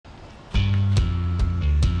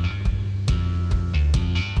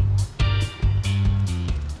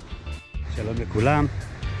לכולם,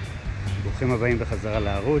 ברוכים הבאים בחזרה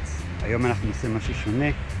לערוץ. היום אנחנו עושים משהו שונה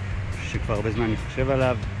שכבר הרבה זמן אני חושב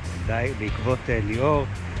עליו, בעקבות ליאור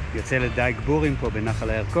יוצא לדייג בורים פה בנחל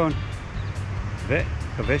הירקון,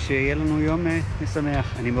 ומקווה שיהיה לנו יום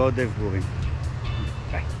משמח. אני מאוד אוהב בורים.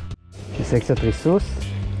 ביי. נעשה קצת ריסוס,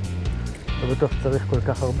 לא בטוח צריך כל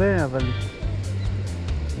כך הרבה, אבל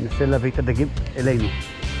ננסה להביא את הדגים אלינו.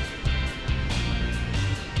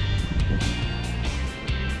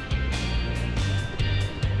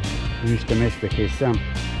 אני משתמש בקיסם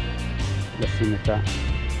לשים את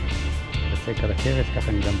הבצק על הקרס,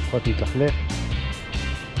 ככה אני גם פחות מתלכלך,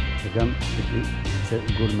 וגם יש לי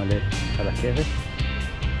עיגול מלא על הקרס.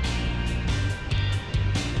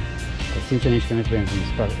 הקרסים שאני משתמש בהם זה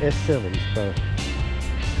מספר 10 ומספר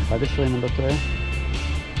 11 אם אני לא טועה.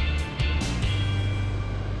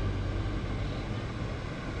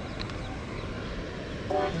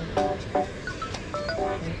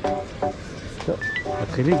 טוב,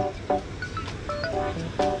 מתחילים.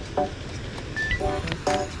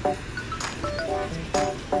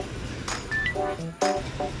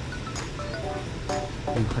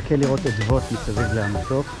 אני מחכה לראות אדוות מסביב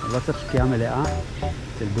למסוף. לא צריך שקיעה מלאה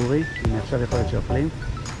אצל בורי, הנה עכשיו יכול להיות שאוכלים.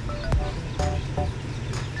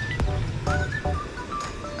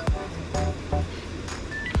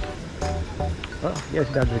 יש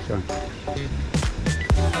דג ראשון.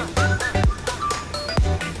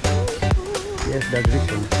 יש דג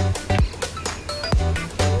ראשון.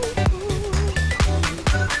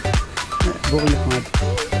 בורי נחמד.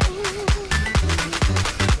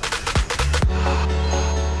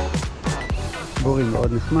 בורי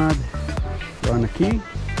מאוד נחמד, לא ענקי,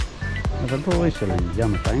 אבל בורי שלהם,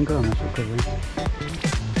 גם 200 גרם, משהו כזה.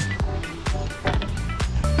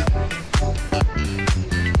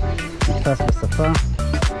 נתפס בשפה,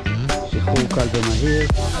 שחרור קל ומהיר,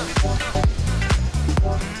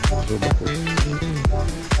 והוא בחוץ.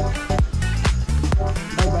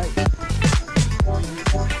 ביי ביי.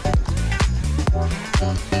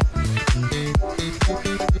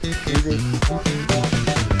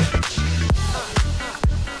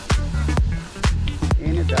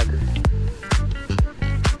 הנה דג.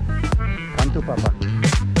 Come to papa.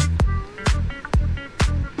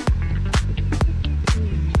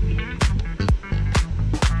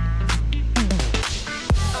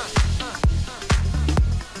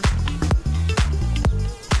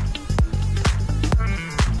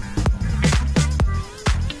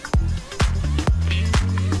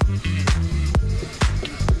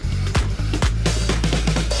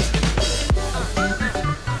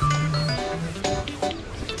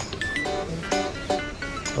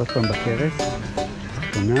 עוד פעם בקרס,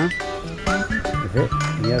 תחתונה,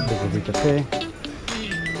 ומיד בזווית הפה,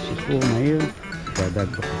 שחרור מהיר, והדג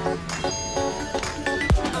בחוץ.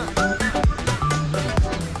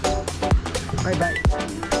 ביי ביי.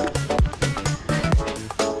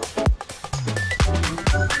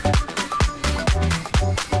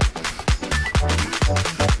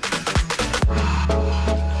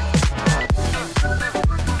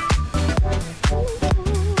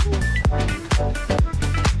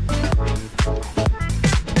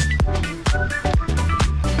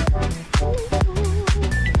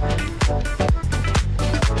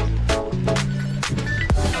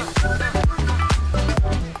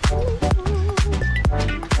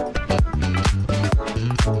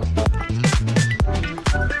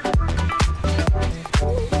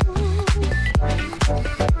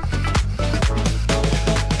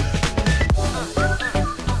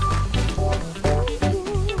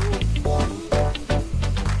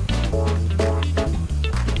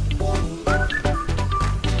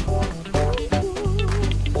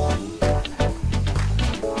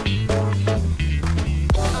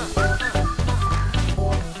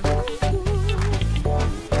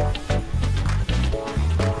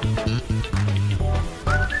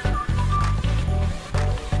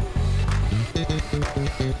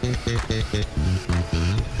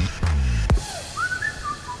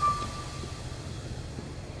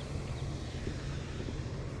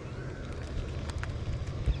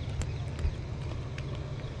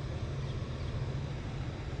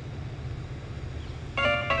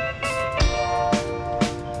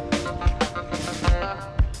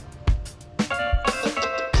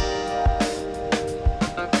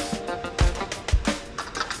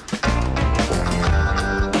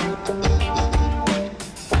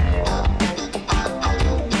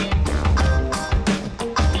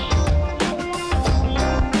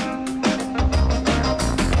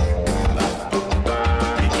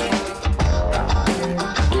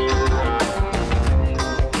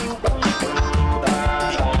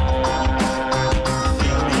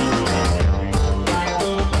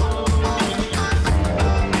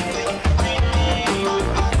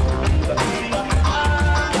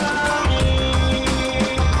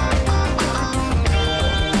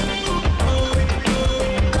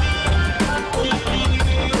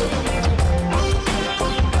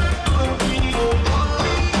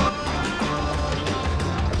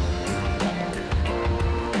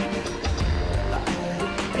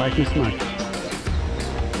 פייט נסמק.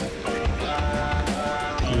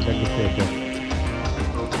 זה דג יפה יותר.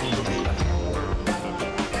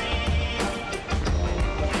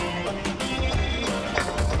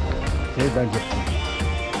 זה דג יפה.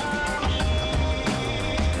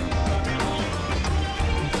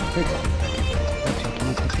 דג של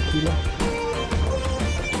כמעט 0.5 קילו.